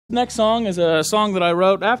Next song is a song that I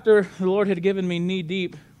wrote after the Lord had given me knee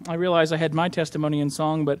deep. I realized I had my testimony in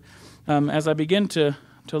song, but as I began to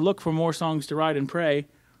look for more songs to write and pray,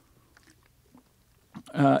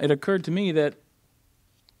 it occurred to me that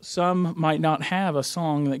some might not have a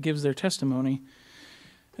song that gives their testimony.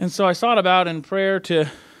 And so I sought about in prayer to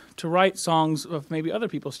write songs of maybe other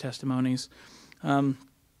people's testimonies.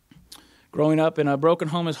 Growing up in a broken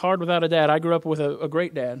home is hard without a dad. I grew up with a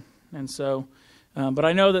great dad, and so... but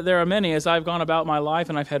I know that there are many, as I've gone about my life,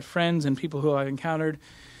 and I've had friends and people who I've encountered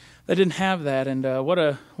that didn't have that, and what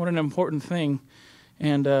an important thing.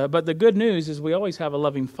 And but the good news is we always have a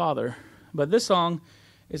loving Father. But this song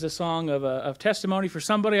is a song of testimony for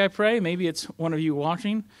somebody, I pray. Maybe it's one of you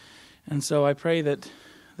watching, and so I pray that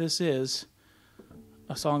this is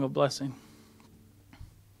a song of blessing.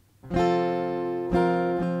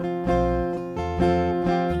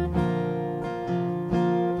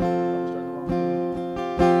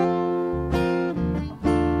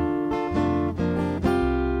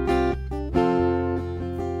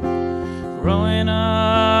 Growing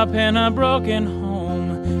up in a broken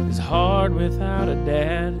home is hard without a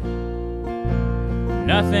dad.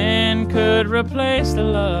 Nothing could replace the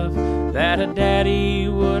love that a daddy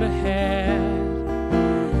would have had.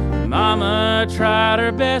 Mama tried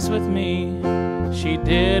her best with me, she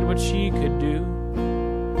did what she could do.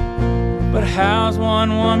 But how's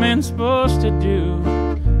one woman supposed to do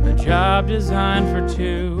a job designed for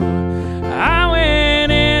two? I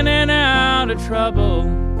went in and out of trouble.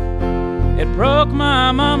 It broke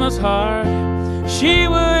my mama's heart. She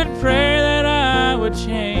would pray that I would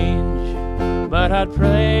change, but I'd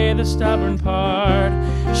pray the stubborn part.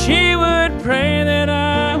 She would pray that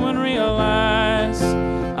I would realize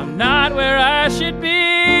I'm not where I should be.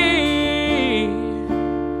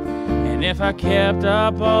 And if I kept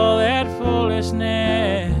up all that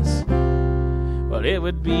foolishness, well, it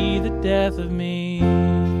would be the death of me.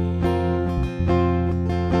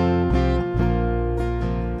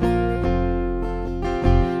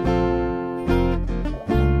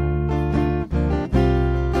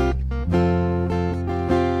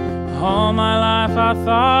 All my life I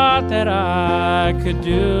thought that I could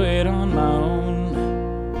do it on my own.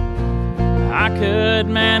 I could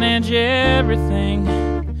manage everything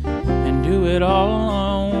and do it all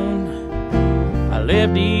alone. I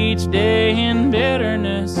lived each day in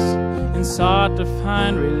bitterness and sought to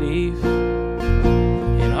find relief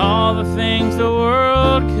in all the things the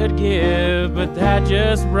world could give, but that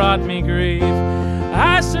just brought me grief.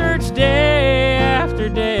 I searched day after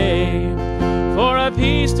day for a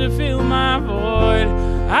peace to fill my void.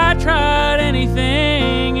 I tried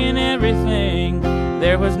anything and everything,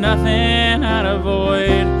 there was nothing I'd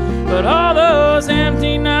avoid. But all those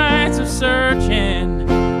empty nights of searching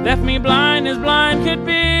left me blind as blind could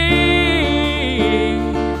be.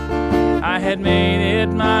 I had made it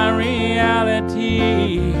my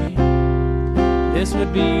reality, this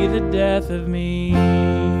would be the death of me.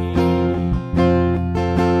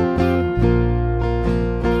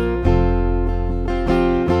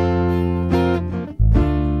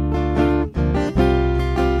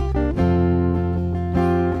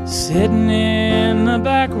 Sitting in the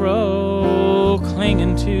back row,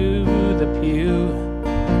 clinging to the pew,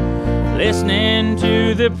 listening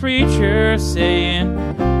to the preacher saying,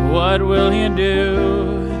 what will you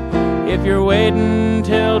do? If you're waiting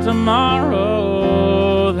till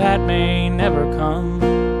tomorrow, that may never come.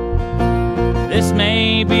 This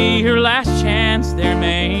may be your last chance, there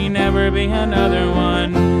may never be another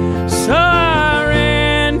one. So I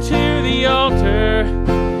ran to the altar,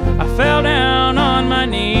 I fell down on my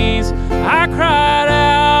knees, I cried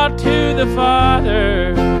out to the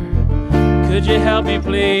Father, could you help me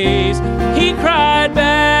please? He cried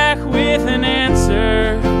back with an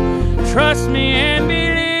answer, trust me and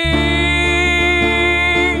believe.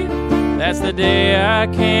 That's the day I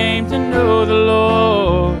came to know the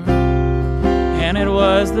Lord, and it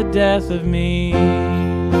was the death of me.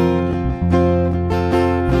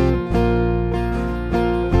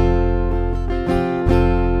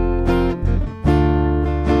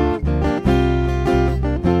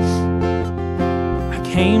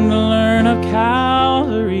 Came to learn of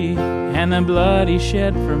Calvary and the blood he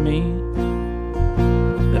shed for me,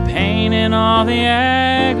 the pain and all the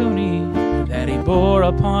agony that he bore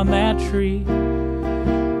upon that tree.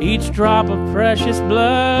 Each drop of precious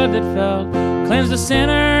blood that fell cleansed a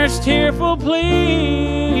sinner's tearful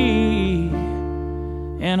plea.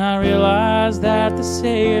 And I realized that the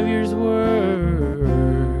Savior's work,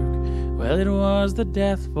 well, it was the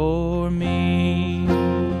death for me.